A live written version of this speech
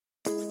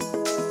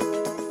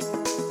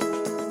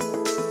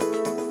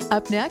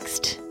Up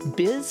next,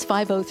 Biz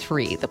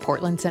 503, the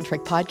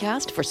Portland-centric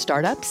podcast for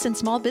startups and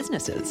small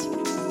businesses.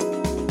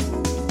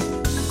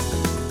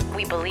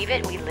 We believe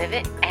it, we live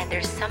it, and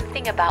there's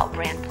something about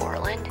Brand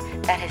Portland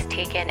that has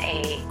taken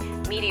a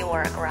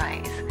meteoric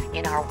rise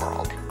in our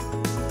world.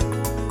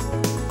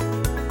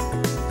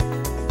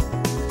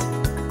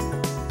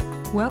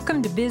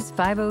 Welcome to Biz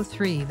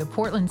 503, the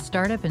Portland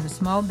Startup and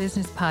Small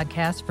Business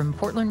podcast from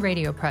Portland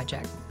Radio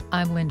Project.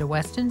 I'm Linda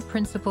Weston,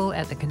 principal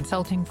at the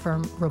consulting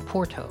firm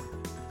Reporto.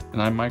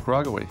 And I'm Mike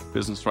Rogaway,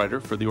 business writer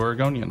for The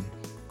Oregonian.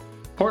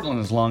 Portland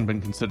has long been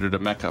considered a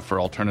mecca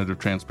for alternative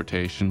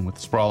transportation, with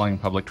sprawling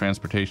public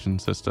transportation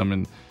system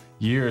and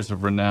years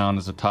of renown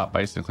as a top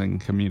bicycling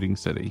commuting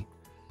city.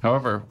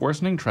 However,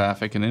 worsening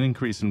traffic and an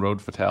increase in road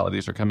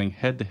fatalities are coming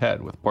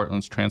head-to-head with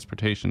Portland's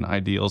transportation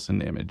ideals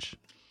and image.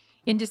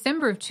 In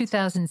December of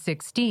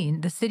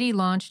 2016, the city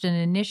launched an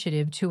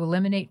initiative to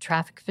eliminate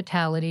traffic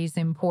fatalities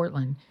in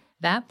Portland.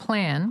 That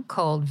plan,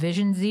 called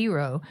Vision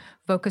Zero,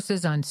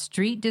 focuses on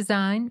street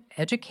design,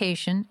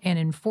 education, and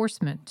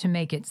enforcement to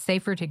make it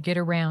safer to get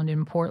around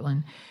in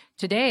Portland.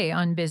 Today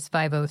on Biz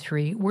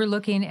 503, we're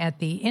looking at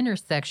the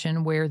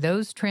intersection where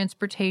those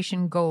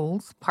transportation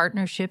goals,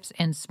 partnerships,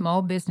 and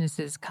small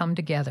businesses come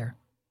together.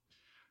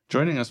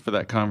 Joining us for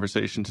that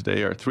conversation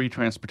today are three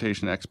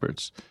transportation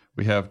experts.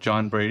 We have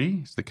John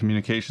Brady, he's the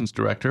Communications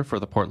Director for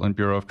the Portland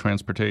Bureau of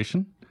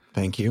Transportation.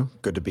 Thank you.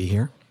 Good to be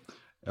here.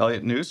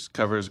 Elliot Noose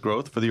covers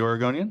growth for the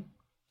Oregonian.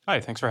 Hi,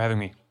 thanks for having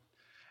me.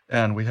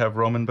 And we have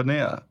Roman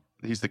Bonilla.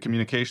 He's the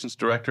Communications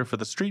Director for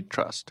the Street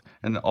Trust,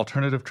 an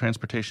alternative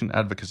transportation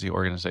advocacy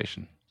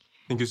organization.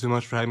 Thank you so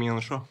much for having me on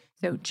the show.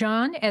 So,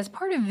 John, as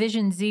part of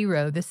Vision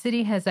Zero, the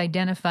city has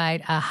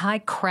identified a high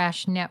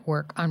crash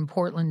network on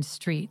Portland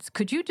streets.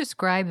 Could you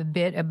describe a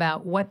bit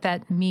about what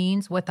that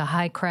means, what the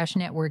high crash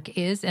network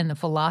is, and the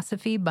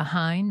philosophy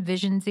behind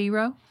Vision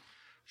Zero?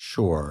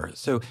 Sure.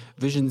 So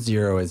Vision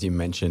Zero, as you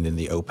mentioned in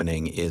the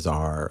opening, is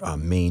our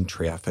main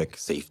traffic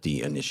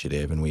safety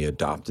initiative, and we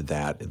adopted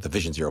the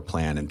Vision Zero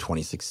plan in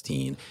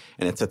 2016.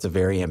 And it sets a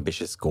very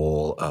ambitious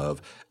goal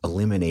of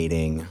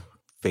eliminating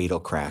fatal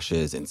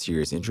crashes and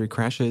serious injury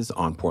crashes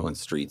on Portland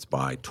streets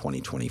by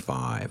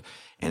 2025.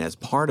 And as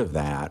part of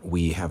that,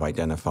 we have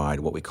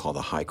identified what we call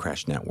the high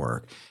crash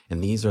network.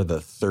 And these are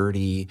the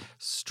 30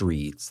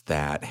 streets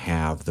that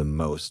have the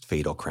most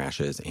fatal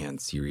crashes and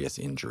serious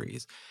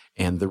injuries.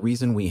 And the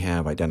reason we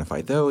have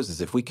identified those is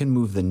if we can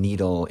move the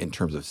needle in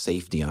terms of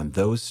safety on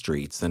those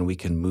streets, then we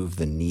can move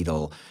the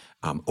needle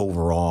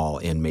overall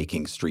in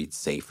making streets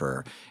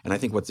safer. And I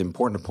think what's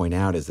important to point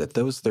out is that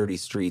those 30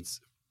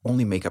 streets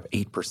only make up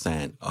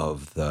 8%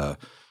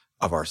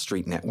 of our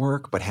street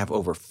network, but have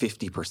over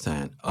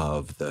 50%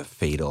 of the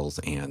fatals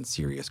and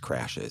serious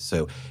crashes.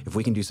 So if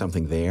we can do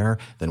something there,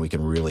 then we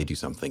can really do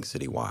something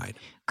citywide.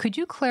 Could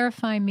you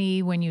clarify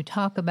me when you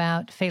talk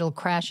about fatal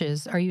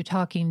crashes? Are you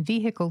talking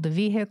vehicle to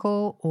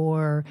vehicle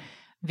or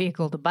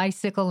vehicle to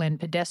bicycle and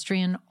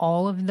pedestrian,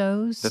 all of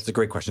those? That's a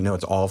great question. No,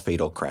 it's all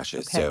fatal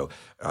crashes. Okay.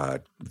 So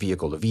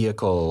vehicle to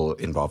vehicle,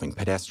 involving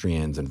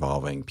pedestrians,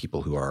 involving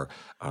people who are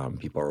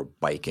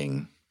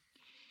biking.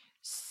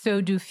 So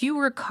do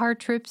fewer car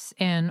trips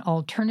and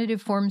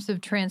alternative forms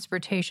of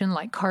transportation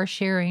like car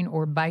sharing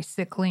or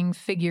bicycling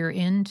figure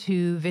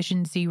into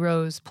Vision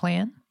Zero's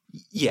plan?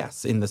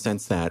 Yes, in the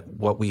sense that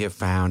what we have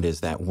found is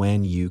that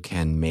when you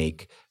can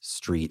make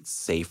streets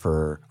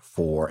safer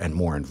and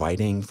more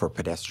inviting for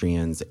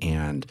pedestrians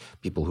and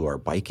people who are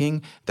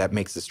biking, that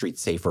makes the street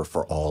safer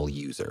for all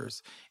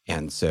users.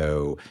 And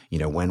so,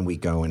 when we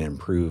go and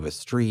improve a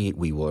street,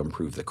 we will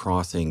improve the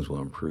crossings,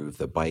 we'll improve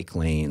the bike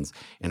lanes.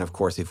 And of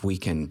course, if we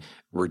can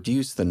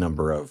reduce the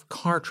number of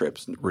car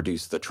trips,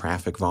 reduce the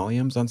traffic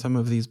volumes on some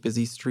of these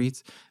busy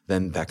streets,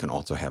 then that can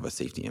also have a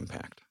safety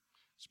impact.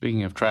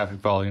 Speaking of traffic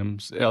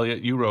volumes,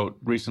 Elliot, you wrote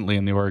recently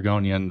in The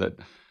Oregonian that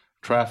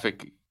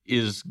traffic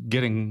is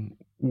getting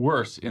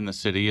worse in the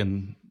city,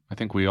 and I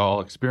think we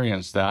all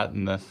experienced that.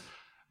 And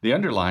the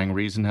underlying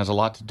reason has a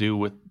lot to do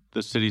with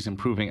the city's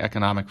improving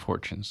economic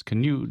fortunes.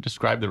 Can you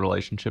describe the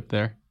relationship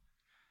there?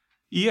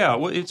 Yeah,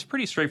 well, it's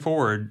pretty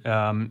straightforward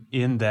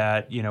in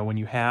that, when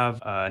you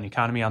have an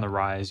economy on the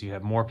rise, you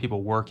have more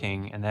people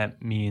working, and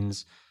that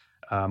means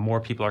more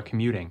people are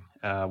commuting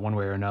one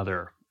way or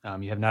another.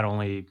 You have not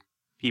only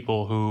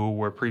people who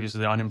were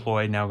previously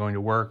unemployed now going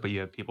to work, but you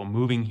have people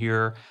moving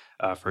here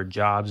for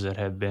jobs that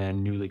have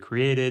been newly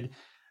created.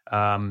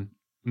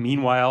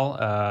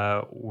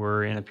 Meanwhile,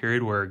 we're in a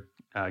period where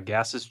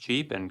gas is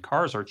cheap and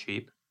cars are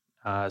cheap.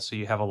 So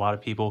you have a lot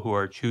of people who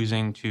are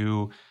choosing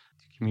to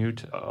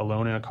commute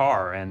alone in a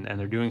car, and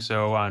they're doing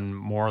so on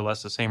more or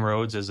less the same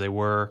roads as they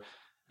were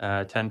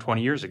 10,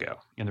 20 years ago.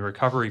 In the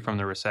recovery from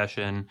the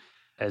recession,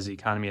 as the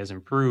economy has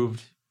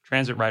improved,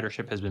 transit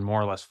ridership has been more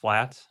or less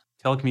flat.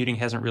 Telecommuting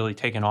hasn't really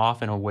taken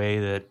off in a way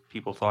that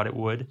people thought it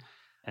would.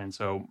 And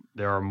so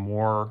there are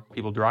more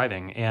people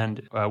driving.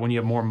 And when you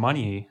have more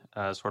money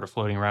sort of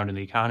floating around in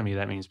the economy,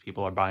 that means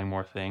people are buying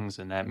more things.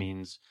 And that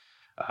means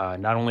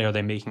not only are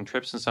they making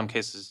trips in some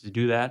cases to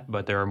do that,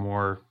 but there are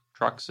more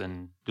trucks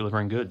and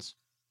delivering goods.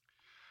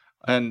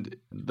 And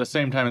at the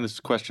same time, and this is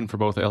a question for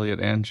both Elliot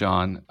and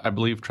John, I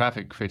believe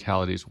traffic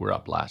fatalities were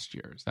up last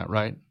year. Is that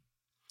right?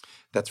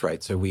 That's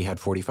right. So we had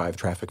 45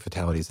 traffic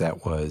fatalities.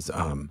 That was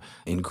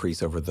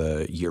increase over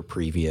the year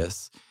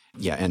previous.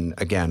 Yeah, and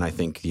again, I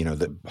think,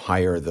 the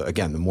higher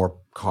the more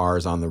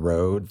cars on the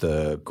road,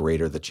 the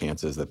greater the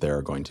chances that there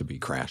are going to be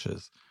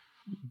crashes.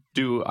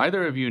 Do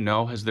either of you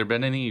know, has there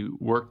been any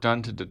work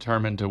done to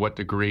determine to what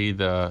degree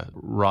the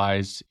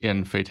rise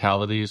in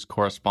fatalities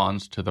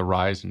corresponds to the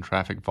rise in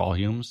traffic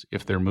volumes,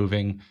 if they're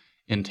moving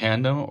in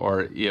tandem,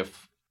 or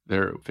if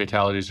their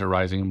fatalities are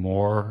rising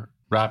more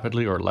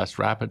rapidly or less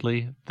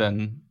rapidly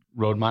than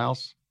road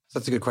miles? So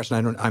that's a good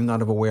question. I'm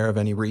not aware of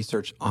any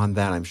research on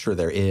that. I'm sure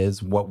there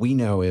is. What we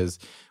know is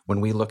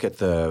when we look at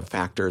the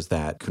factors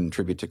that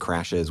contribute to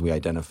crashes, we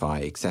identify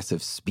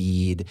excessive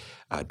speed,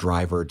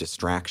 driver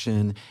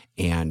distraction,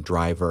 and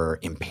driver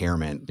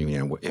impairment.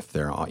 If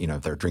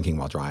they're drinking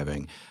while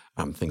driving,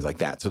 things like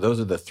that. So those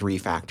are the three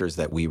factors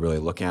that we really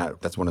look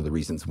at. That's one of the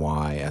reasons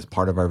why, as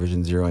part of our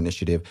Vision Zero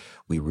initiative,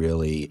 we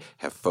really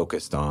have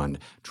focused on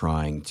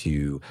trying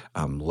to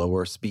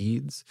lower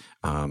speeds,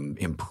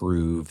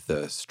 improve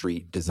the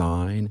street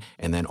design,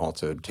 and then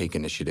also take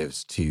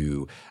initiatives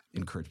to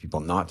encourage people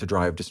not to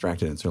drive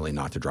distracted and certainly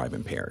not to drive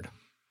impaired.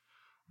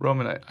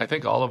 Roman, I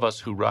think all of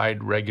us who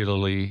ride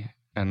regularly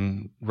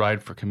and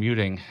ride for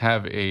commuting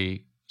have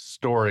a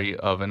story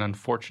of an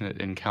unfortunate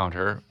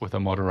encounter with a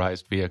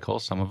motorized vehicle.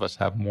 Some of us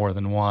have more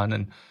than one,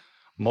 and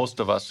most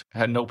of us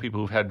know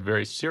people who've had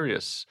very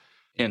serious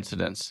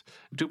incidents.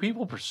 Do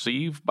people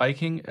perceive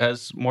biking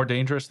as more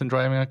dangerous than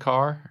driving a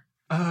car?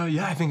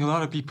 Yeah, I think a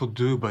lot of people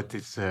do, but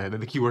it's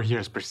the key word here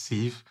is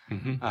perceive.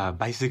 Mm-hmm.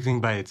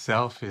 Bicycling by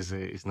itself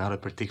is not a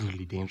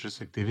particularly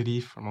dangerous activity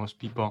for most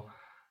people.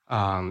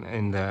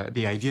 And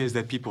the idea is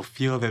that people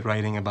feel that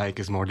riding a bike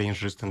is more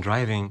dangerous than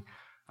driving,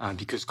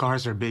 because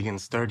cars are big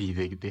and sturdy.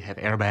 They have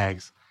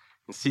airbags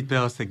and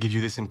seatbelts that give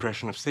you this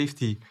impression of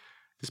safety,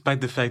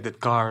 despite the fact that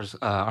cars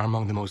are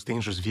among the most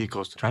dangerous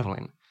vehicles to travel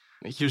in.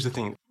 Here's the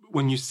thing.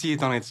 When you see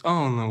it on its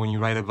own, when you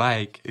ride a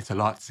bike, it's a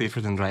lot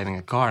safer than driving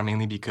a car,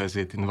 mainly because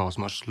it involves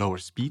much lower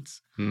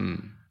speeds.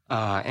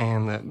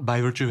 And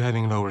by virtue of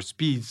having lower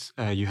speeds,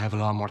 you have a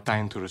lot more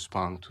time to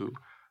respond to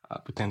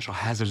potential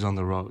hazards on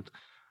the road.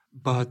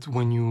 But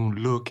when you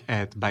look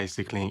at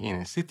bicycling in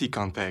a city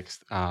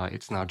context,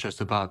 it's not just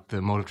about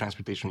the mode of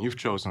transportation you've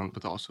chosen,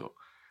 but also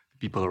the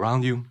people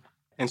around you.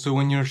 And so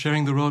when you're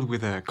sharing the road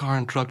with car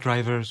and truck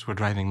drivers who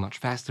are driving much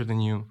faster than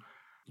you,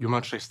 you're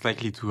much less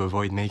likely to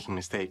avoid making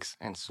mistakes.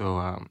 And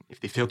so if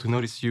they fail to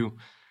notice you,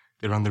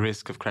 they run the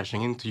risk of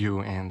crashing into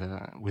you. And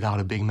without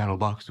a big metal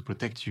box to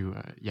protect you,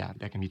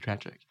 that can be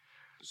tragic.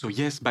 So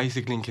yes,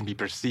 bicycling can be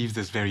perceived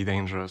as very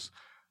dangerous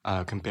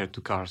compared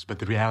to cars. But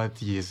the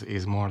reality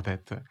is more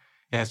that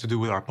it has to do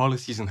with our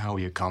policies and how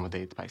we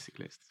accommodate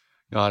bicyclists.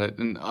 Got it.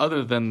 And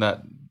other than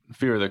that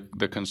fear,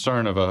 the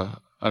concern of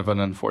an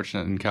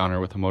unfortunate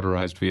encounter with a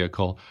motorized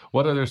vehicle,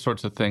 what other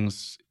sorts of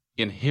things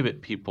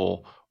inhibit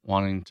people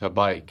wanting to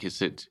bike?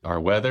 Is it our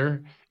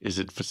weather? Is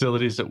it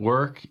facilities at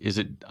work? Is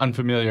it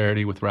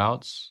unfamiliarity with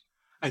routes?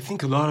 I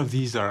think a lot of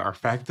these are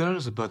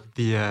factors, but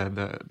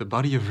the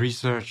body of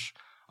research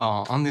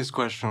on this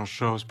question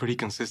shows pretty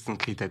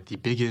consistently that the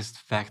biggest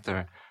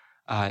factor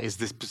is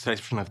this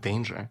perception of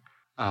danger.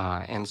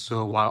 And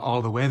so while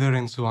all the weather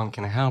and so on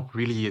can help,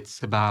 really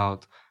it's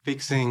about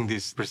fixing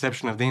this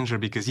perception of danger,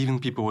 because even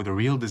people with a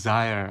real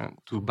desire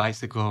to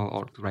bicycle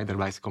or to ride their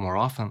bicycle more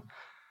often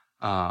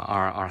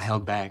are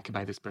held back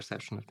by this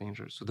perception of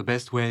danger. So the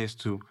best way is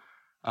to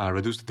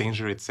reduce the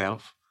danger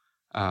itself,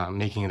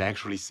 making it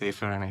actually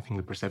safer, and I think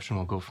the perception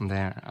will go from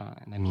there.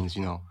 And that means,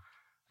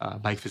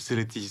 bike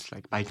facilities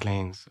like bike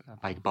lanes,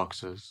 bike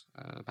boxes,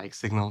 bike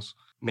signals,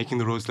 making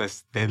the roads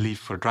less deadly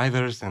for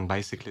drivers and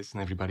bicyclists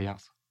and everybody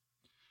else.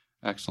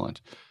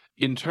 Excellent.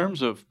 In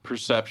terms of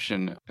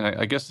perception, and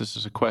I guess this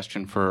is a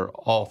question for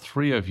all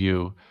three of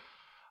you,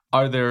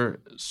 are there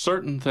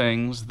certain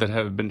things that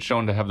have been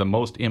shown to have the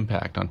most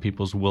impact on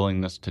people's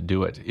willingness to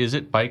do it? Is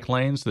it bike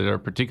lanes that are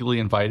particularly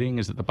inviting?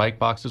 Is it the bike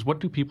boxes? What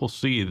do people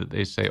see that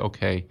they say,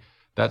 okay,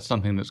 that's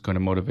something that's going to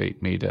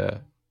motivate me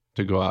to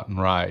go out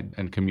and ride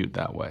and commute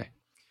that way?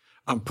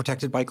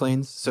 Protected bike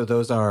lanes. So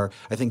those are,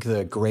 I think,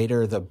 the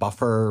greater the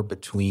buffer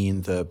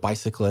between the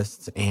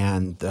bicyclists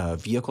and the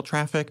vehicle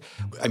traffic.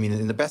 I mean,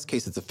 in the best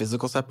case, it's a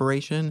physical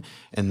separation.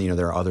 And,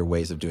 there are other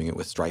ways of doing it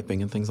with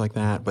striping and things like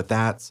that. But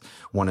that's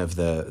one of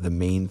the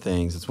main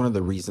things. It's one of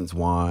the reasons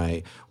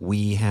why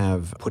we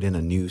have put in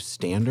a new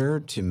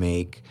standard to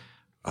make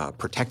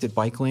protected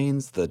bike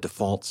lanes the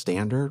default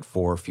standard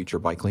for future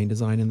bike lane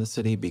design in the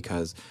city,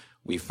 because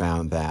we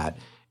found that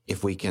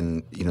if we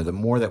can, the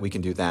more that we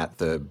can do that,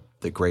 the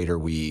greater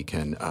we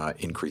can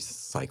increase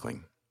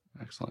cycling.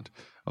 Excellent.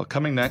 Well,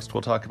 coming next,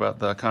 we'll talk about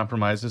the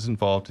compromises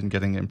involved in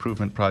getting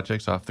improvement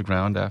projects off the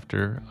ground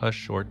after a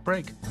short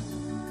break.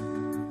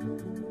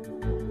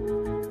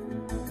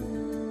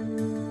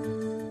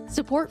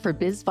 Support for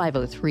Biz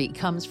 503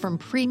 comes from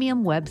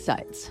Premium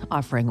Websites,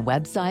 offering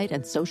website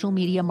and social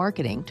media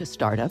marketing to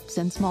startups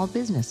and small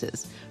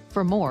businesses.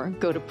 For more,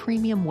 go to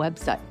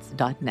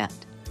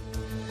premiumwebsites.net.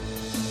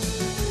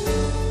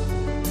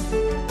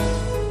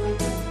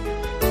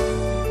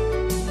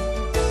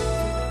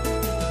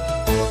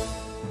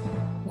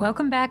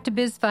 Welcome back to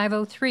Biz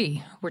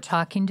 503. We're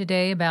talking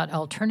today about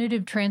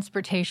alternative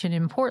transportation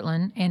in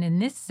Portland, and in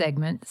this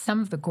segment,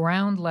 some of the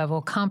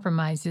ground-level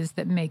compromises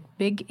that make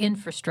big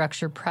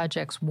infrastructure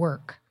projects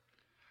work.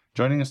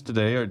 Joining us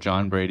today are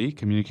John Brady,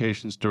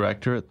 Communications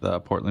Director at the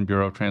Portland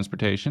Bureau of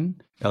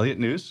Transportation, Elliot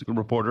Neuse,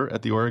 reporter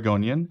at the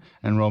Oregonian,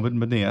 and Roman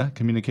Bonilla,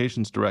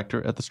 Communications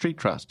Director at the Street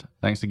Trust.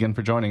 Thanks again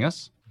for joining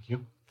us. Thank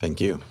you. Thank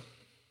you.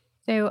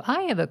 So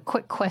I have a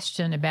quick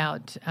question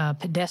about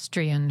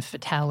pedestrian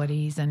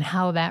fatalities and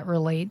how that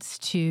relates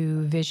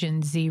to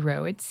Vision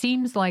Zero. It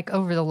seems like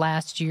over the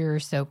last year or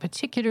so,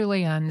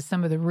 particularly on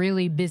some of the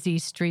really busy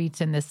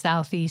streets in the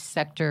southeast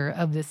sector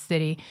of the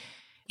city,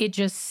 it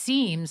just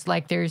seems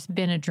like there's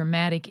been a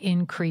dramatic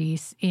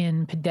increase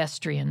in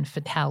pedestrian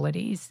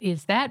fatalities.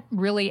 Is that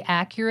really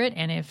accurate?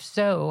 And if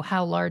so,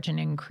 how large an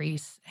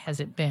increase has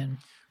it been?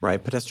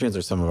 Right. Pedestrians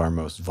are some of our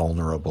most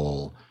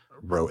vulnerable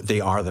they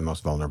are the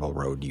most vulnerable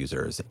road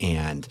users.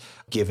 And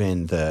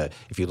given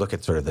if you look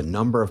at sort of the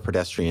number of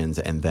pedestrians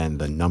and then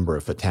the number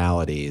of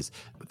fatalities,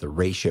 the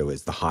ratio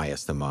is the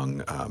highest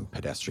among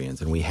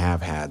pedestrians. And we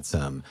have had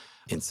some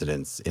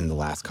incidents in the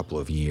last couple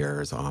of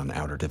years on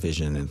Outer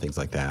Division and things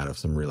like that of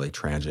some really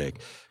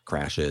tragic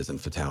crashes and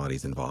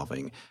fatalities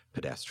involving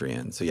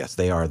pedestrians. So yes,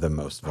 they are the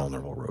most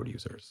vulnerable road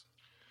users.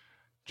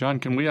 John,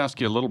 can we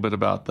ask you a little bit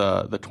about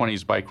the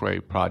 20s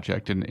Bikeway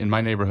project? In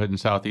my neighborhood in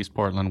southeast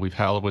Portland, we've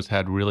always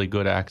had really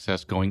good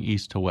access going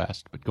east to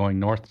west, but going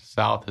north to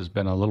south has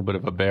been a little bit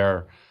of a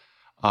bear.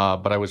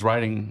 But I was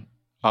riding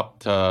up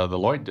to the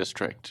Lloyd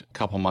district a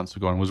couple months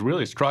ago and was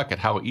really struck at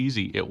how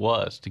easy it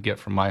was to get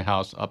from my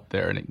house up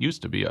there. And it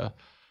used to be a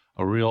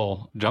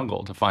real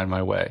jungle to find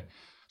my way.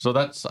 So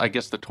that's, I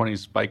guess, the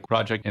 20s Bike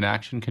Project in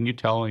action. Can you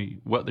tell me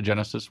what the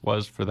genesis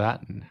was for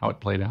that and how it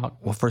played out?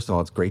 Well, first of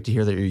all, it's great to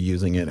hear that you're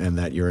using it and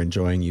that you're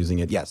enjoying using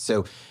it. Yes.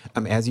 So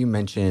as you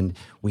mentioned,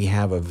 we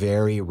have a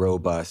very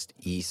robust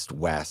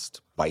east-west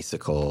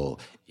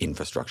bicycle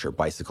infrastructure,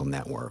 bicycle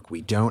network.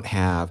 We don't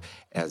have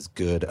as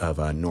good of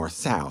a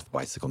north-south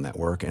bicycle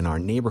network, and our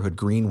neighborhood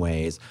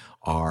greenways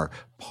are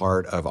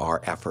part of our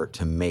effort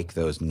to make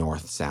those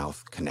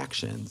north-south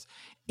connections.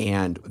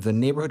 And the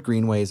neighborhood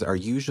greenways are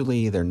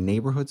usually they're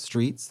neighborhood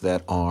streets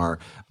that are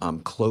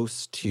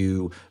close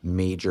to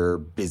major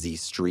busy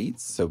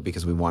streets. So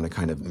because we want to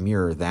kind of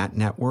mirror that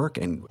network,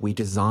 and we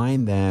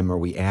design them or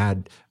we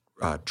add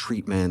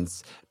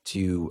treatments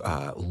to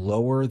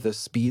lower the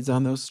speeds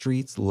on those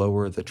streets,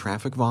 lower the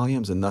traffic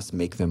volumes, and thus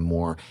make them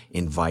more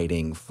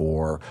inviting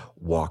for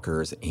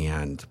walkers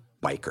and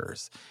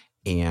bikers.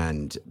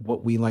 And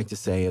what we like to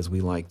say is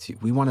we want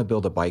to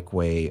build a bike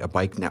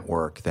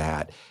network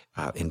that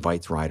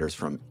invites riders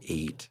from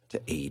 8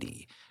 to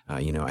 80.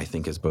 I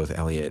think as both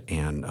Elliot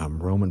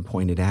and Roman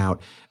pointed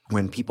out,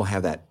 when people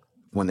have that,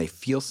 when they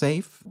feel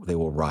safe, they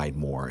will ride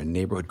more. And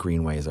neighborhood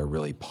greenways are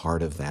really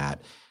part of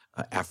that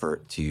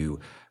effort to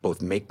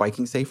both make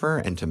biking safer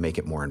and to make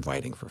it more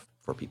inviting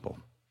for people.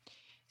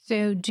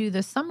 So do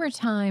the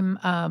summertime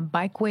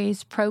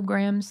bikeways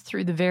programs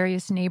through the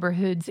various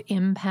neighborhoods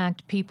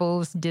impact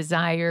people's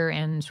desire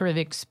and sort of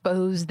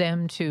expose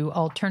them to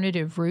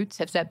alternative routes?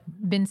 Has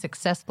that been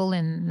successful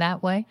in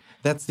that way?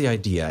 That's the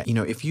idea.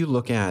 If you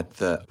look at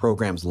the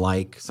programs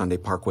like Sunday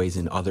Parkways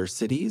in other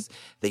cities,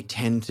 they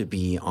tend to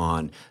be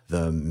on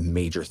the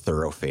major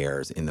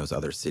thoroughfares in those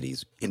other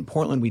cities. In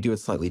Portland, we do it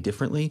slightly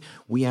differently.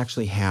 We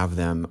actually have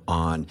them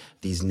on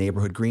these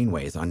neighborhood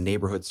greenways, on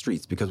neighborhood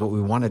streets, because what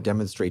we want to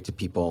demonstrate to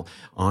people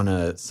on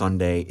a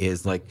Sunday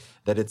is like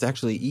that it's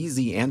actually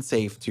easy and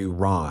safe to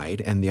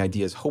ride. And the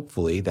idea is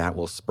hopefully that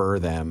will spur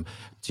them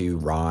to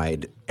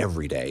ride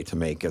every day, to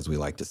make, as we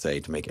like to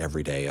say, to make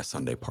every day a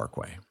Sunday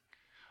Parkway.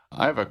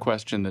 I have a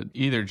question that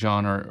either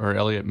John or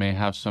Elliot may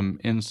have some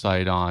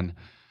insight on.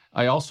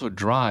 I also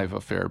drive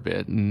a fair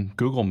bit, and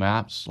Google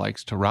Maps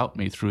likes to route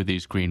me through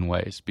these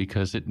greenways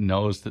because it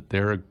knows that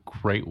they're a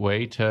great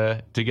way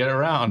to get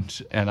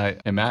around. And I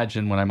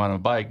imagine when I'm on a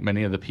bike,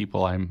 many of the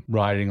people I'm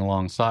riding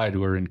alongside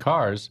who are in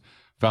cars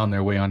found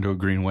their way onto a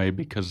greenway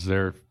because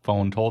their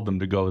phone told them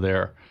to go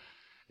there.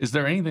 Is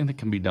there anything that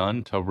can be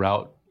done to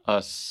route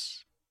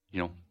us,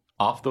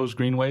 off those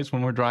greenways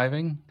when we're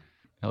driving?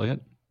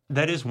 Elliot?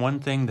 That is one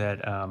thing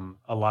that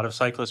a lot of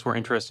cyclists were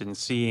interested in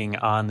seeing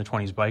on the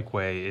 20s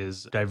Bikeway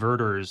is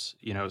diverters,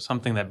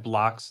 something that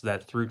blocks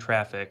that through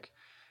traffic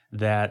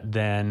that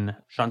then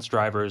shunts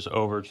drivers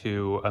over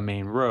to a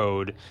main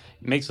road.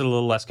 It makes it a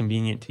little less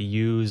convenient to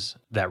use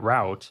that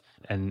route.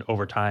 And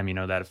over time,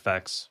 that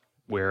affects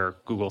where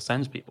Google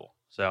sends people.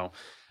 So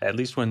at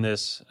least when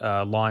this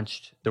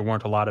launched, there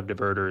weren't a lot of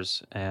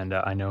diverters. And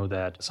I know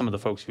that some of the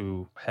folks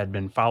who had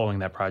been following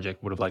that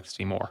project would have liked to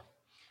see more.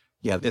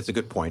 Yeah, that's a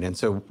good point. And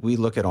so we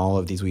look at all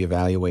of these, we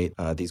evaluate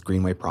these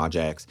greenway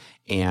projects,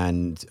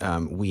 and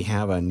we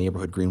have a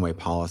neighborhood greenway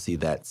policy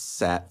that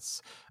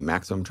sets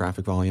maximum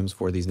traffic volumes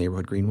for these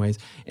neighborhood greenways.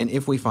 And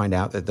if we find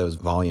out that those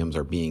volumes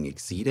are being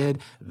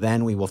exceeded,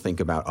 then we will think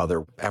about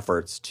other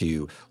efforts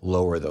to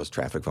lower those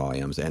traffic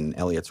volumes. And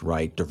Elliot's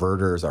right,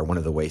 diverters are one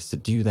of the ways to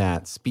do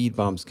that. Speed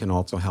bumps can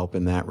also help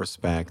in that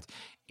respect.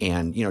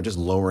 And, just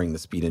lowering the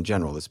speed in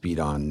general. The speed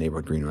on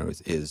neighborhood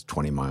greenways is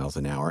 20 miles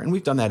an hour. And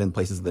we've done that in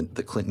places, the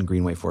Clinton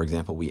Greenway, for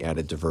example, we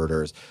added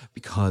diverters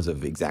because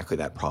of exactly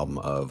that problem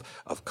of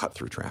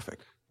cut-through traffic.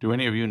 Do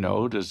any of you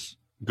know, does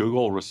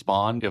Google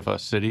respond if a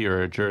city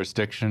or a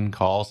jurisdiction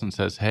calls and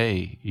says,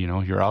 hey,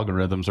 your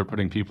algorithms are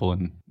putting people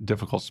in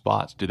difficult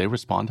spots? Do they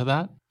respond to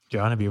that?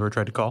 John, have you ever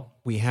tried to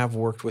call? We have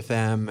worked with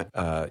them.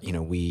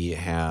 We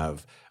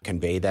have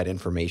conveyed that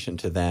information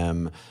to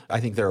them. I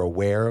think they're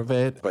aware of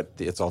it, but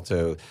it's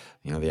also,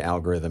 the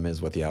algorithm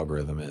is what the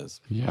algorithm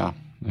is. Yeah,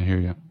 I hear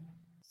you.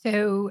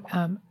 So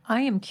I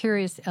am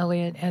curious,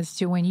 Elliot, as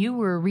to when you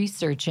were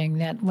researching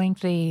that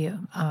lengthy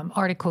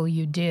article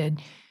you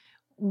did,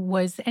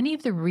 was any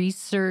of the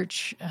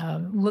research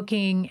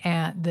looking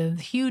at the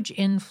huge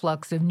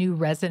influx of new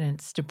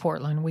residents to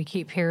Portland? We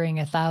keep hearing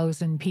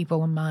 1,000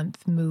 people a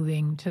month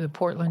moving to the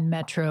Portland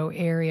metro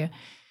area.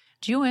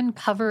 Do you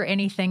uncover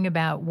anything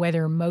about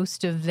whether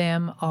most of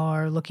them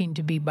are looking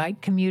to be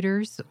bike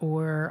commuters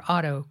or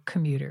auto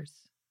commuters?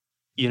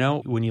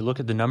 When you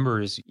look at the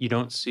numbers, you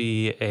don't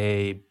see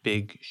a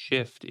big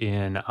shift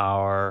in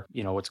our,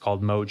 what's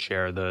called mode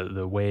share,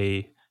 the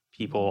way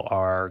people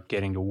are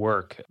getting to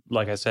work.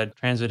 Like I said,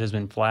 transit has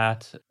been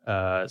flat.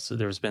 So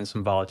there's been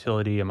some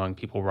volatility among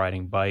people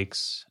riding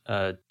bikes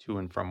to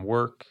and from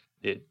work.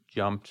 It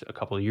jumped a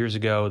couple of years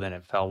ago, then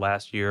it fell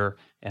last year.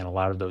 And a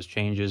lot of those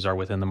changes are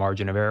within the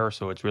margin of error.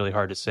 So it's really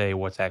hard to say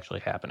what's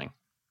actually happening.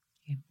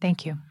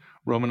 Thank you.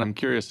 Roman, I'm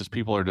curious, as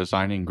people are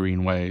designing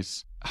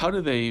greenways, how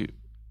do they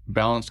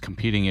balance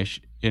competing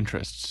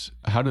interests?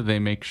 How do they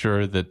make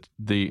sure that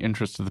the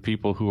interests of the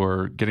people who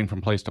are getting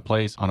from place to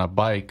place on a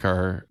bike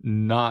are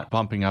not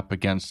bumping up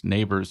against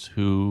neighbors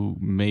who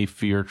may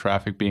fear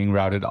traffic being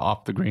routed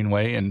off the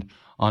greenway and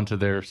onto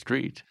their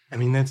street? I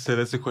mean, that's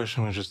a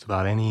question with just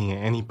about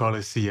any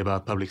policy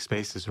about public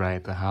spaces,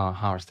 right? How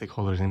are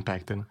stakeholders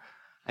impacted?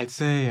 I'd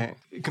say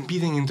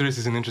competing interests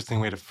is an interesting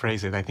way to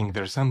phrase it. I think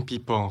there are some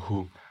people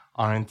who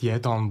aren't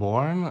yet on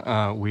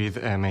board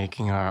with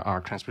making our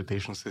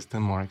transportation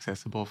system more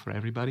accessible for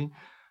everybody.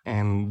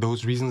 And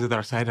those reasons that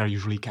are cited are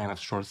usually kind of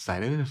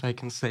short-sighted, if I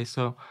can say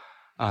so.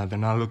 They're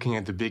not looking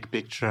at the big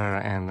picture.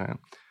 And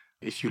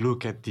if you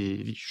look at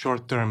the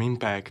short-term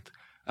impact,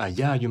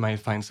 you might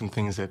find some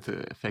things that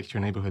affect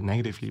your neighborhood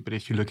negatively. But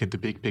if you look at the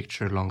big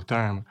picture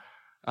long-term,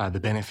 the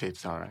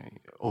benefits are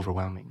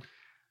overwhelming.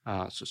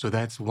 So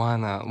that's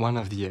one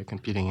of the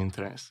competing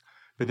interests.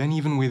 But then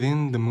even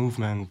within the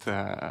movement,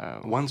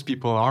 once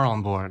people are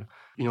on board,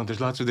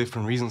 there's lots of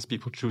different reasons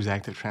people choose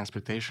active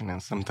transportation.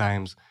 And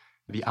sometimes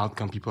the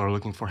outcome people are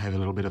looking for have a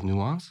little bit of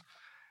nuance.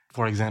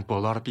 For example, a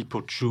lot of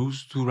people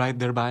choose to ride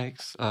their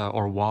bikes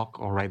or walk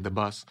or ride the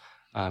bus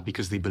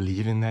because they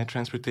believe in that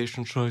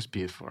transportation choice,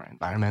 be it for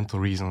environmental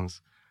reasons,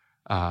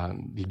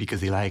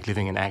 because they like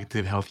living an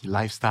active, healthy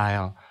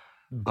lifestyle.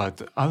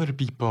 But other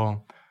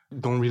people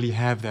don't really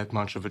have that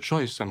much of a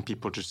choice. Some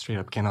people just straight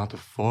up cannot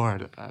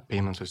afford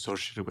payments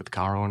associated with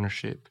car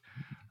ownership.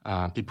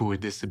 People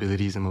with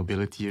disabilities and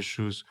mobility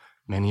issues,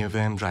 many of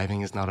them, driving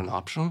is not an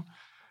option.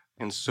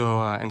 And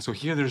so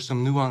here there's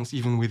some nuance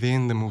even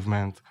within the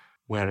movement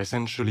where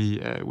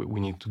essentially we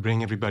need to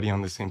bring everybody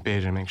on the same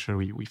page and make sure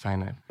we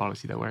find a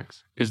policy that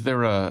works. Is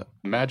there a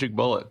magic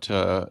bullet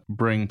to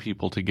bring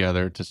people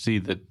together to see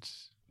that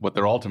what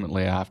they're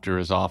ultimately after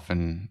is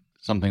often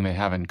something they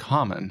have in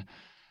common?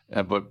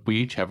 But we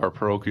each have our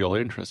parochial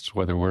interests,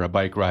 whether we're a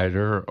bike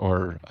rider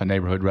or a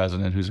neighborhood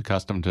resident who's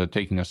accustomed to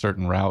taking a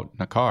certain route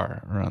in a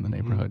car around the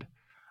neighborhood.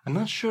 I'm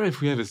not sure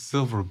if we have a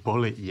silver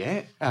bullet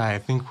yet. I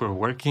think we're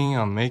working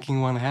on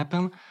making one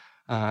happen.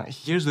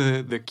 Here's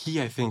the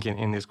key, I think,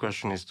 in this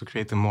question is to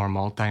create a more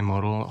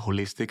multimodal,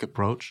 holistic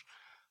approach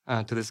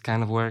to this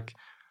kind of work.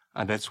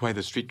 That's why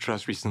the Street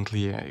Trust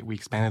recently, we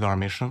expanded our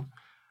mission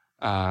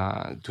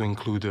to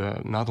include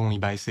not only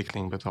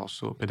bicycling, but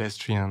also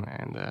pedestrian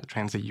and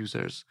transit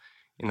users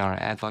in our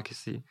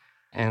advocacy.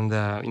 And,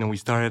 we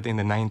started in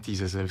the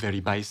 90s as a very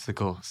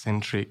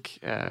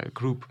bicycle-centric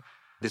group.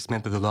 This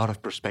meant that a lot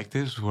of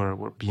perspectives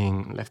were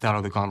being left out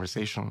of the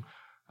conversation,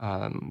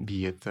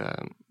 be it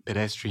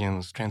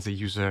pedestrians, transit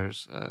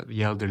users,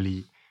 the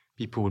elderly,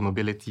 people with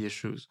mobility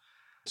issues.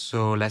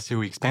 So last year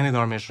we expanded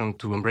our mission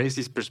to embrace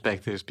these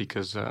perspectives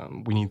because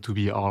we need to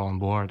be all on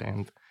board.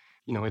 And,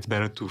 it's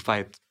better to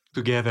fight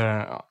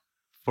together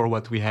for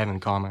what we have in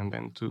common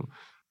than to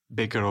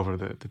bicker over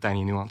the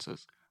tiny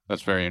nuances.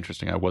 That's very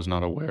interesting. I was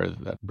not aware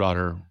that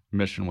broader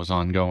mission was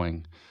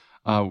ongoing.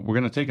 We're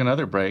going to take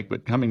another break,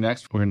 but coming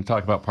next, we're going to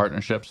talk about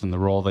partnerships and the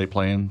role they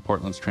play in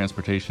Portland's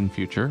transportation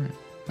future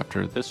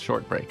after this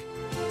short break.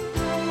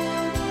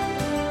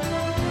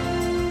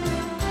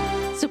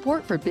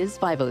 Support for Biz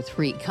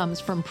 503 comes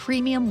from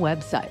Premium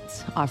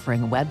Websites,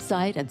 offering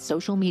website and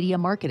social media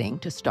marketing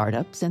to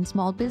startups and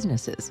small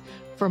businesses.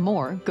 For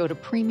more, go to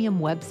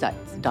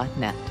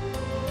premiumwebsites.net.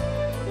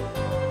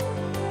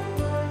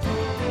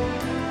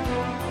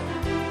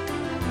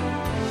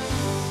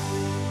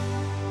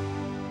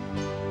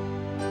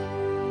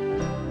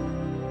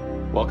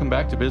 Welcome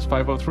back to Biz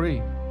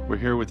 503. We're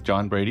here with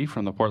John Brady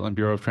from the Portland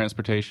Bureau of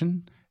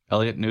Transportation,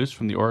 Elliot Noose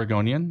from the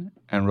Oregonian,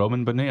 and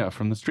Roman Bonilla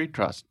from the Street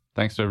Trust.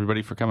 Thanks to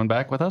everybody for coming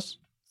back with us.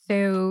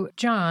 So,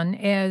 John,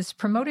 as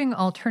promoting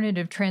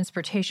alternative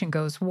transportation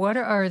goes, what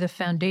are the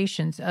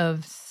foundations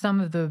of some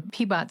of the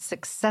PBOT's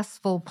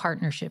successful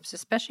partnerships,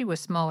 especially with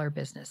smaller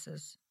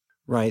businesses?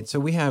 Right. So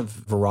we have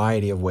a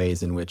variety of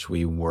ways in which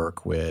we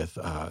work with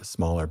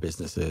smaller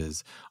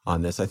businesses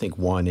on this. I think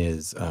one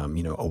is,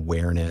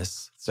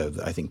 awareness. So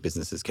I think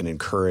businesses can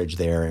encourage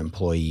their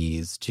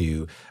employees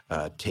to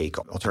take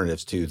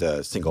alternatives to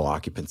the single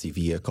occupancy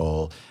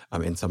vehicle.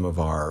 In some of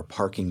our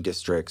parking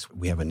districts,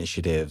 we have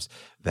initiatives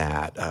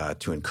that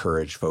to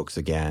encourage folks,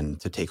 again,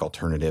 to take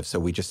alternatives. So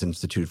we just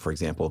instituted, for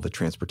example, the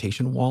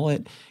transportation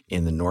wallet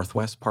in the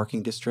Northwest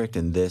Parking District,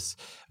 and this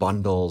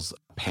bundles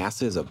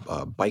passes, a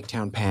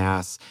Biketown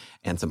pass,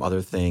 and some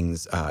other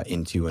things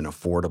into an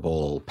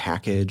affordable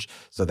package.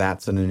 So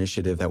that's an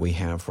initiative that we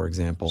have, for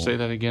example. Say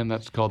that again.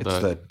 That's called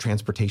the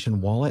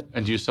transportation wallet.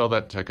 And do you sell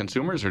that to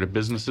consumers or to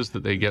businesses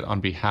that they get on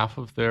behalf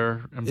of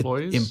their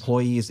employees?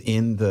 Employees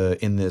in the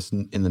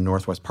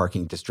Northwest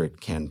Parking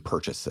District can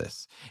purchase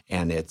this,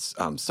 and it's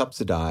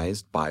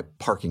subsidized by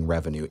parking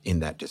revenue in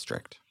that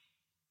district.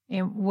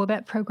 And will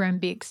that program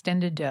be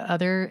extended to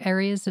other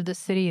areas of the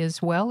city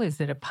as well? Is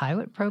it a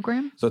pilot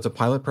program? So it's a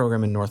pilot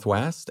program in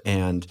Northwest,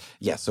 and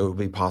yes, so it would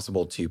be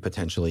possible to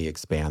potentially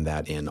expand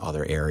that in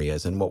other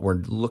areas. And what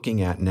we're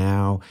looking at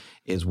now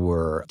is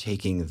we're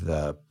taking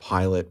the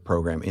pilot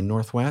program in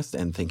Northwest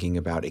and thinking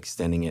about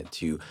extending it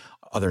to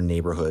other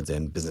neighborhoods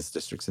and business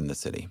districts in the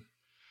city.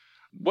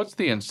 What's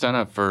the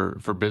incentive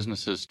for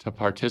businesses to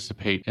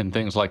participate in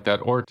things like that,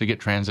 or to get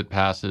transit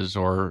passes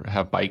or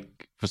have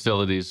bike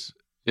facilities?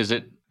 Is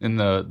it in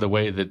the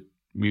way that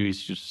we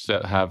used to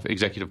have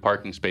executive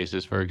parking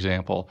spaces, for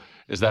example?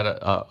 Is that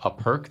a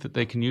perk that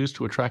they can use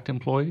to attract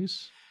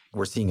employees?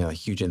 We're seeing a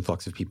huge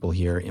influx of people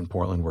here in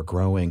Portland. We're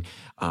growing.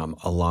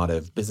 A lot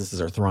of businesses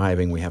are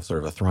thriving. We have sort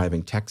of a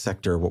thriving tech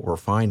sector. What we're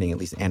finding, at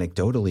least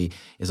anecdotally,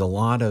 is a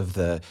lot of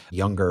the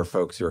younger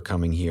folks who are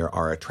coming here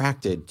are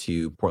attracted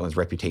to Portland's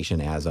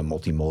reputation as a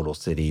multimodal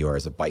city or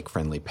as a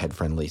bike-friendly,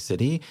 ped-friendly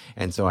city.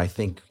 And so I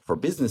think for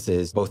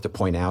businesses, both to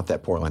point out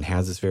that Portland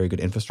has this very good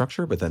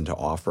infrastructure, but then to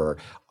offer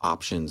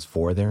options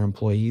for their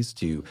employees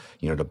to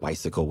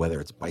bicycle,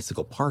 whether it's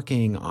bicycle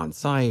parking on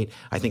site,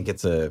 I think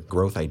it's a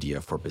growth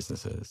idea for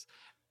businesses.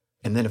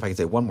 And then if I could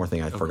say one more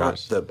thing, I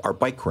forgot, our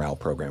bike corral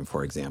program,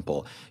 for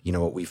example,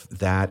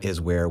 that is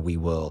where we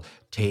will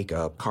take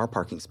a car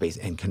parking space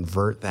and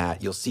convert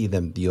that. You'll see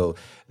them,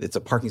 it's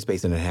a parking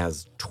space and it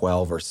has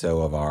 12 or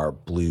so of our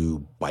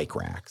blue bike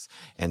racks.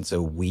 And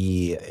so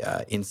we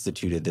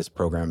instituted this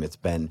program. It's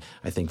been,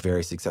 I think,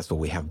 very successful.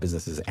 We have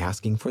businesses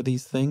asking for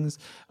these things,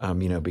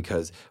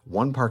 because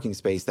one parking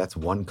space, that's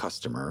one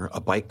customer.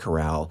 A bike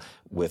corral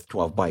with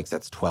 12 bikes,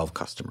 that's 12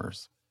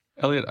 customers.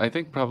 Elliot, I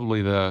think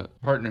probably the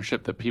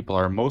partnership that people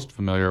are most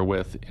familiar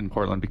with in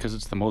Portland, because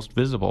it's the most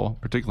visible,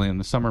 particularly in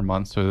the summer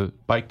months, are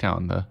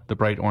Biketown, the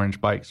bright orange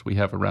bikes we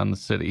have around the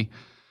city.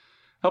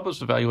 Help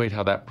us evaluate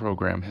how that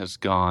program has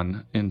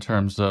gone in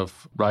terms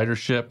of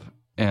ridership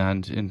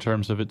and in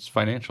terms of its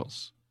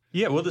financials.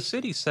 Yeah, well, the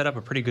city set up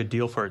a pretty good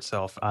deal for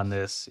itself on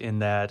this in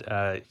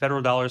that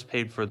federal dollars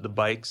paid for the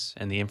bikes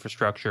and the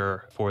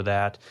infrastructure for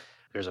that.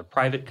 There's a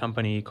private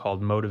company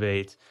called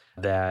Motivate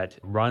that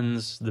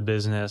runs the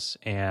business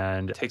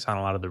and takes on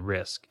a lot of the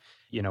risk.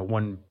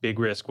 One big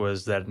risk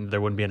was that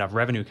there wouldn't be enough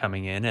revenue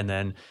coming in. And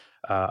then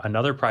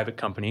another private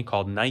company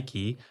called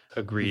Nike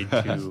agreed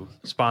to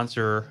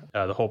sponsor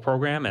the whole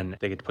program, and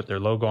they get to put their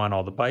logo on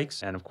all the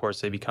bikes. And of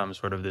course, they become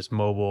sort of this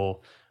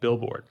mobile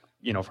billboard.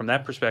 From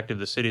that perspective,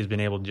 the city has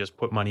been able to just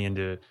put money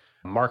into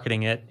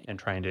marketing it and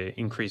trying to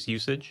increase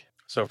usage.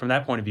 So from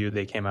that point of view,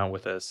 they came out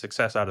with a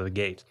success out of the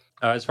gate.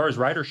 As far as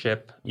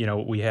ridership,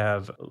 we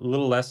have a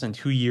little less than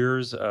 2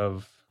 years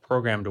of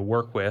program to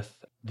work with.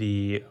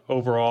 The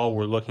overall,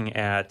 we're looking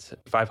at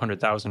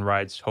 500,000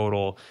 rides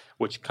total,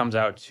 which comes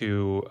out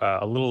to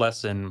a little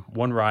less than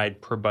one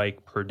ride per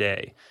bike per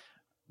day.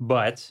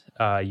 But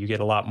you get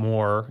a lot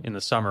more in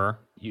the summer.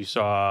 You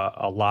saw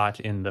a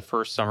lot in the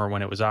first summer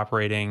when it was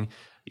operating.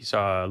 You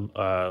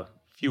saw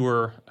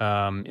fewer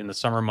in the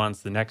summer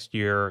months. The next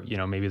year,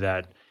 maybe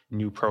that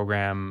new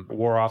program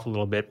wore off a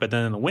little bit. But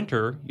then in the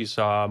winter, you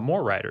saw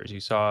more riders. You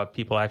saw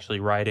people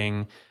actually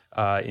riding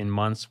in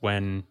months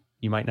when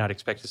you might not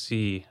expect to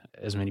see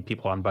as many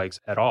people on bikes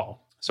at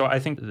all. So I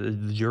think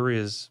the jury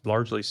is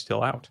largely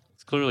still out.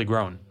 It's clearly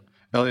grown.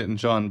 Elliot and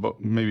John,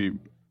 maybe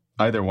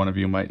either one of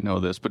you might know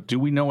this, but do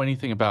we know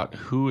anything about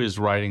who is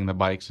riding the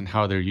bikes and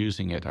how they're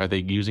using it? Are they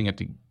using it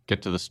to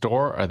get to the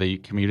store? Are they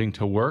commuting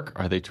to work?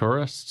 Are they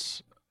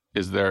tourists?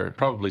 Is there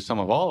probably some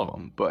of all of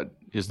them, but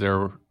is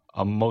there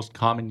most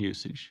common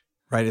usage?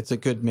 Right. It's a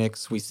good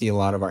mix. We see a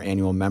lot of our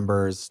annual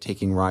members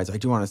taking rides. I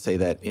do want to say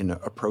that in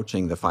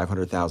approaching the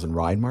 500,000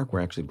 ride mark,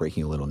 we're actually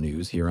breaking a little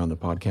news here on the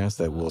podcast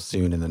that we'll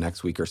soon, in the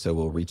next week or so,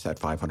 we'll reach that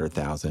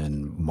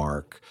 500,000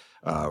 mark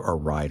or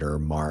rider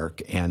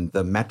mark. And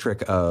the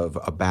metric of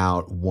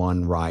about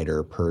one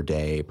rider per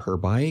day per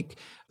bike,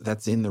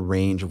 that's in the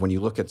range of when you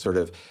look at sort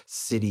of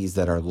cities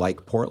that are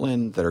like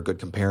Portland, that are good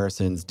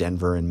comparisons,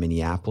 Denver and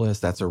Minneapolis,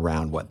 that's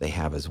around what they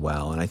have as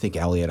well. And I think,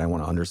 Elliot, I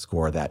want to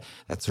underscore that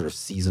sort of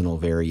seasonal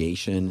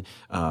variation.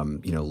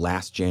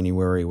 Last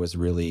January was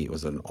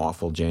an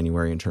awful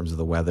January in terms of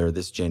the weather.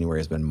 This January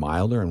has been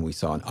milder, and we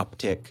saw an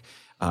uptick.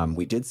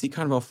 We did see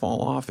kind of a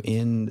fall off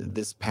in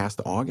this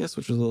past August,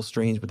 which was a little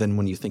strange. But then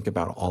when you think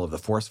about all of the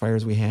forest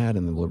fires we had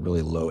and the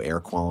really low air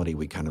quality,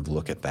 we kind of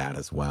look at that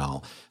as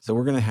well. So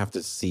we're going to have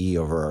to see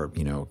over,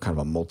 kind of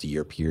a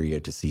multi-year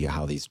period to see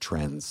how these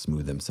trends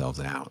smooth themselves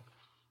out.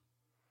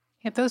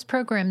 Have those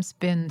programs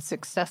been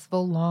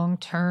successful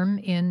long-term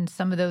in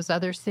some of those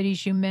other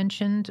cities you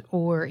mentioned,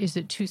 or is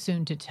it too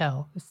soon to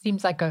tell? It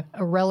seems like a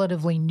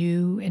relatively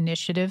new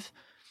initiative.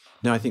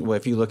 No, I think,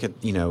 if you look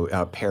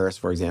at, Paris,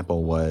 for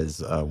example,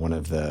 was one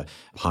of the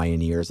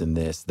pioneers in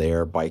this.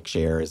 Their bike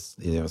share is,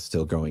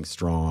 still going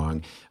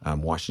strong.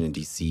 Washington,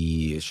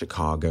 D.C.,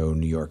 Chicago,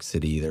 New York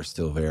City,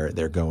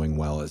 they're going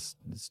well as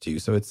too.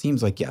 So it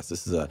seems like, yes,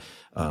 this is a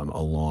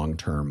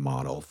long-term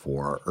model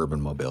for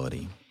urban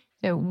mobility.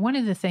 So one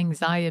of the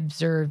things I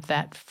observed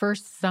that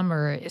first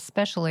summer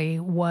especially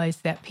was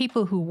that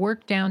people who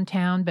worked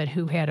downtown but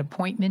who had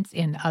appointments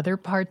in other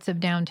parts of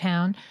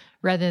downtown,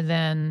 rather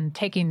than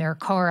taking their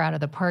car out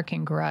of the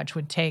parking garage,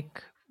 would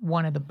take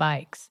one of the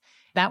bikes.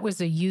 That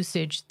was a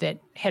usage that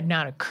had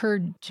not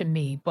occurred to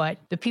me, but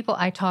the people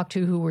I talked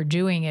to who were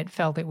doing it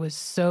felt it was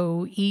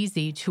so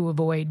easy to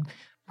avoid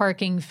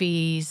parking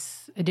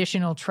fees,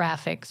 additional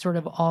traffic, sort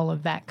of all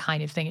of that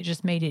kind of thing. It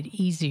just made it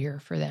easier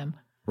for them.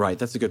 Right.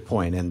 That's a good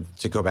point. And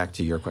to go back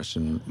to your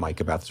question, Mike,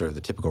 about sort of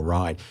the typical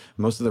ride,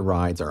 most of the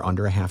rides are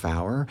under a half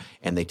hour,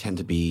 and they tend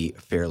to be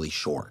fairly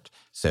short.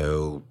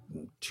 So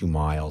 2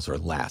 miles or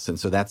less. And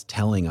so that's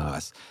telling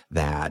us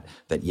that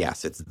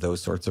yes, it's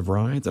those sorts of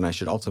rides. And I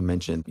should also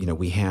mention,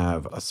 we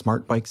have a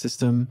smart bike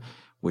system,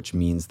 which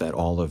means that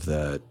all of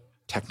the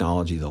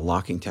technology, the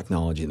locking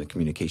technology and the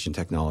communication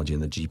technology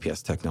and the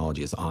GPS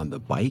technology is on the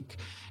bike.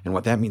 And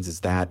what that means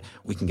is that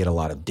we can get a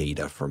lot of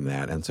data from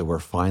that. And so we're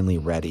finally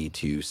ready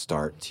to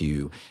start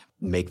to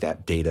make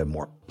that data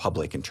more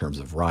public in terms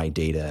of ride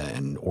data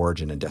and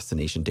origin and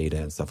destination data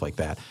and stuff like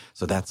that.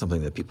 So that's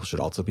something that people should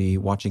also be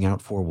watching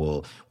out for.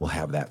 We'll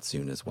have that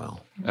soon as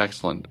well.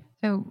 Excellent.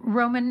 So,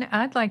 Roman,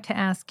 I'd like to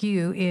ask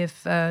you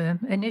if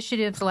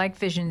initiatives like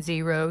Vision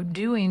Zero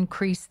do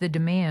increase the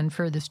demand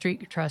for the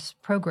Street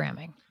Trust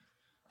programming.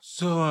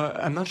 So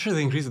I'm not sure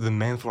they increase the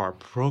demand for our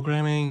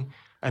programming.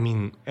 I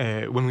mean,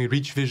 when we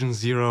reach Vision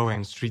Zero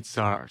and streets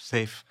are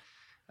safe,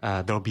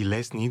 there'll be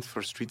less need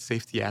for street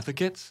safety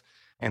advocates.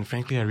 And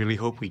frankly, I really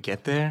hope we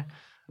get there.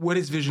 What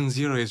is Vision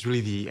Zero is really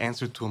the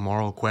answer to a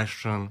moral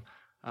question.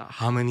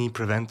 How many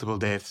preventable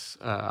deaths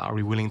are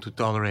we willing to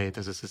tolerate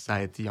as a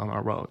society on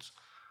our roads?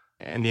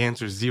 And the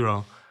answer is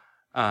zero.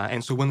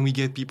 And so when we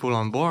get people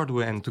on board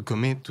and to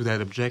commit to that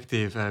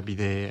objective, be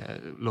they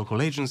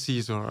local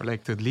agencies or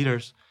elected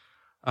leaders,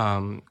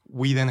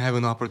 we then have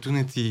an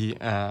opportunity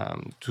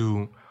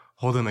to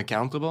hold them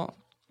accountable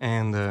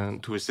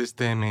and to assist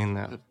them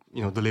in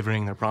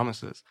delivering their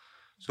promises.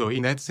 So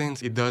in that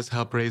sense, it does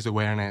help raise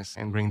awareness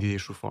and bring the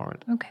issue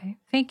forward. Okay,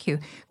 thank you.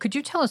 Could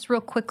you tell us real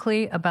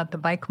quickly about the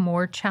Bike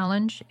More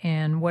Challenge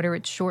and what are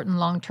its short and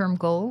long-term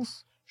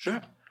goals?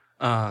 Sure.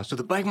 So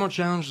the Bike More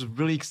Challenge is a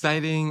really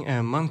exciting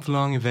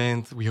month-long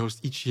event we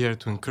host each year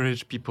to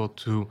encourage people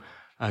to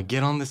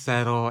get on the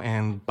saddle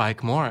and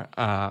bike more.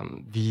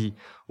 The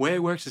way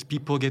it works is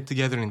people get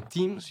together in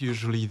teams.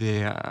 Usually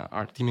they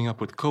are teaming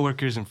up with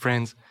coworkers and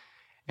friends,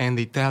 and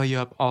they tally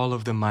up all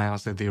of the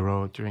miles that they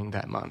rode during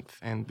that month.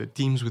 And the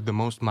teams with the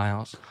most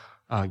miles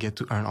get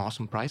to earn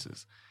awesome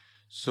prizes.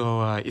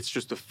 So it's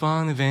just a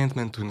fun event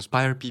meant to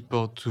inspire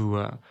people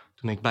to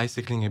make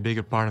bicycling a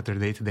bigger part of their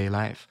day-to-day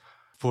life.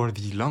 For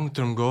the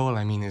long-term goal,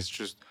 it's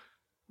just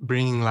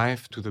bringing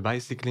life to the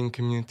bicycling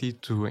community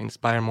to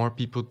inspire more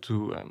people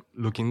to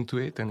look into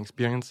it and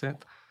experience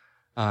it,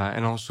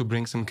 and also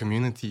bring some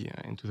community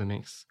into the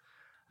mix.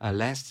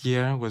 Last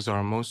year was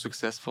our most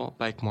successful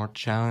Bike More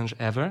Challenge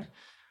ever.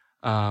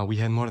 We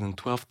had more than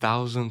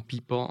 12,000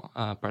 people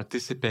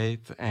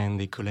participate, and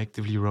they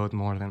collectively rode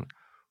more than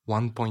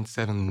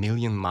 1.7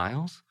 million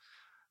miles,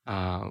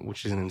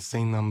 which is an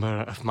insane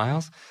number of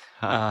miles.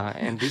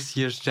 And this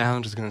year's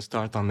challenge is going to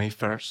start on May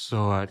 1st.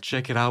 So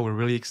check it out. We're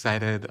really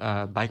excited.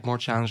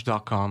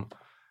 BikeMoreChallenge.com.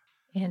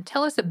 And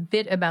tell us a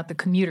bit about the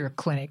commuter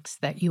clinics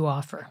that you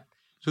offer.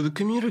 So the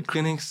commuter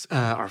clinics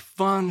are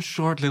fun,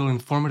 short, little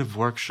informative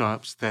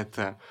workshops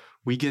that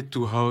we get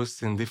to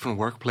host in different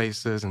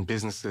workplaces and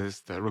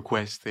businesses that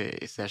request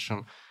a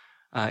session.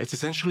 It's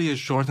essentially a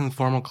short and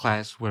formal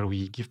class where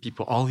we give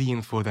people all the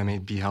info that may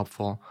be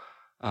helpful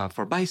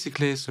for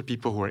bicyclists or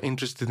people who are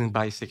interested in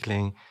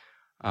bicycling.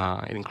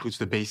 It includes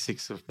the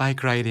basics of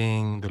bike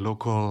riding, the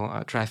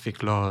local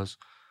traffic laws,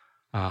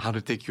 how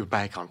to take your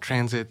bike on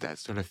transit, that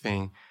sort of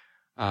thing,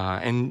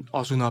 and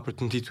also an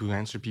opportunity to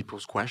answer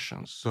people's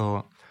questions.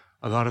 So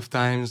a lot of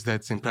times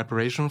that's in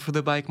preparation for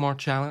the Bike More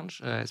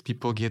Challenge, as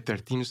people get their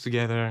teams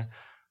together,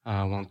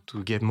 want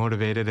to get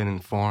motivated and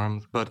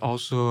informed. But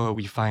also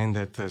we find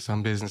that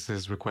some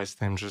businesses request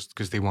them just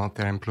because they want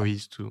their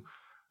employees to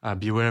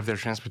be aware of their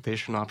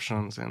transportation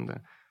options and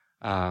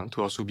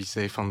to also be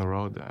safe on the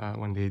road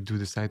when they do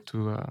decide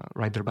to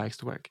ride their bikes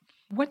to work.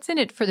 What's in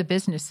it for the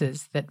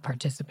businesses that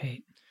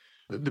participate?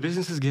 The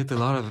businesses get a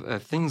lot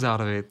of things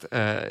out of it.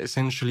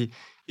 Essentially,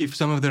 if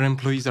some of their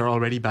employees are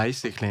already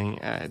bicycling,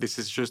 this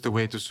is just a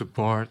way to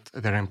support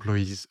their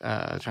employees'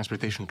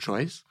 transportation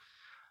choice.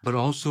 But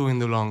also in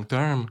the long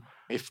term,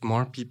 if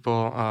more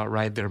people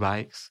ride their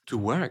bikes to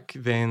work,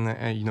 then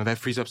that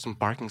frees up some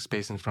parking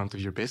space in front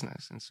of your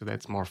business. And so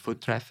that's more foot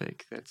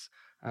traffic. That's,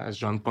 as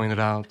John pointed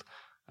out,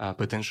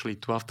 potentially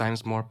 12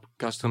 times more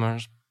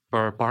customers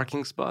per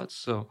parking spot.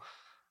 So,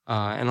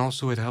 and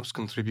also it helps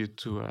contribute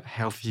to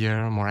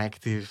healthier, more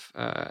active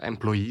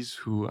employees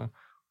who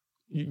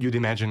you'd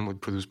imagine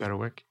would produce better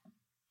work.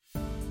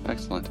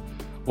 Excellent.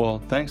 Well,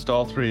 thanks to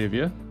all three of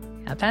you.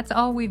 Now, that's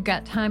all we've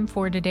got time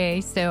for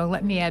today, so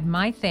let me add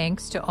my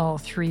thanks to all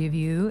three of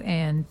you,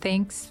 and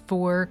thanks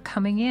for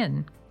coming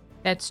in.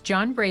 That's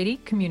John Brady,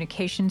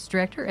 Communications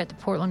Director at the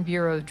Portland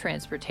Bureau of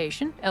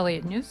Transportation,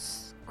 Elliot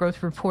Noose,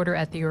 Growth Reporter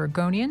at the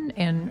Oregonian,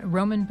 and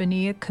Roman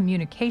Bonilla,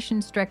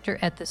 Communications Director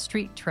at the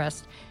Street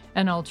Trust,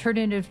 an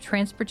alternative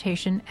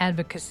transportation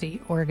advocacy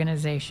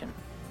organization.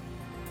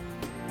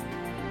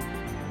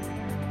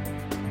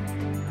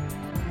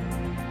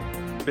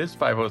 Biz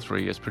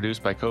 503 is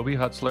produced by Kobe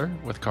Hutzler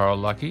with Carl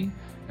Lucky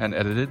and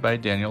edited by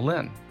Daniel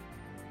Lin.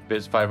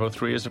 Biz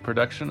 503 is a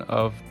production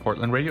of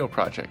Portland Radio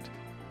Project.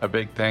 A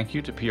big thank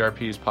you to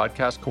PRP's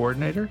podcast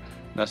coordinator,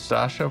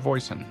 Nastasha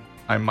Voisin.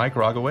 I'm Mike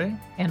Rogaway.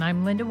 And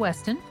I'm Linda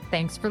Weston.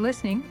 Thanks for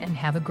listening and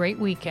have a great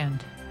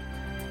weekend.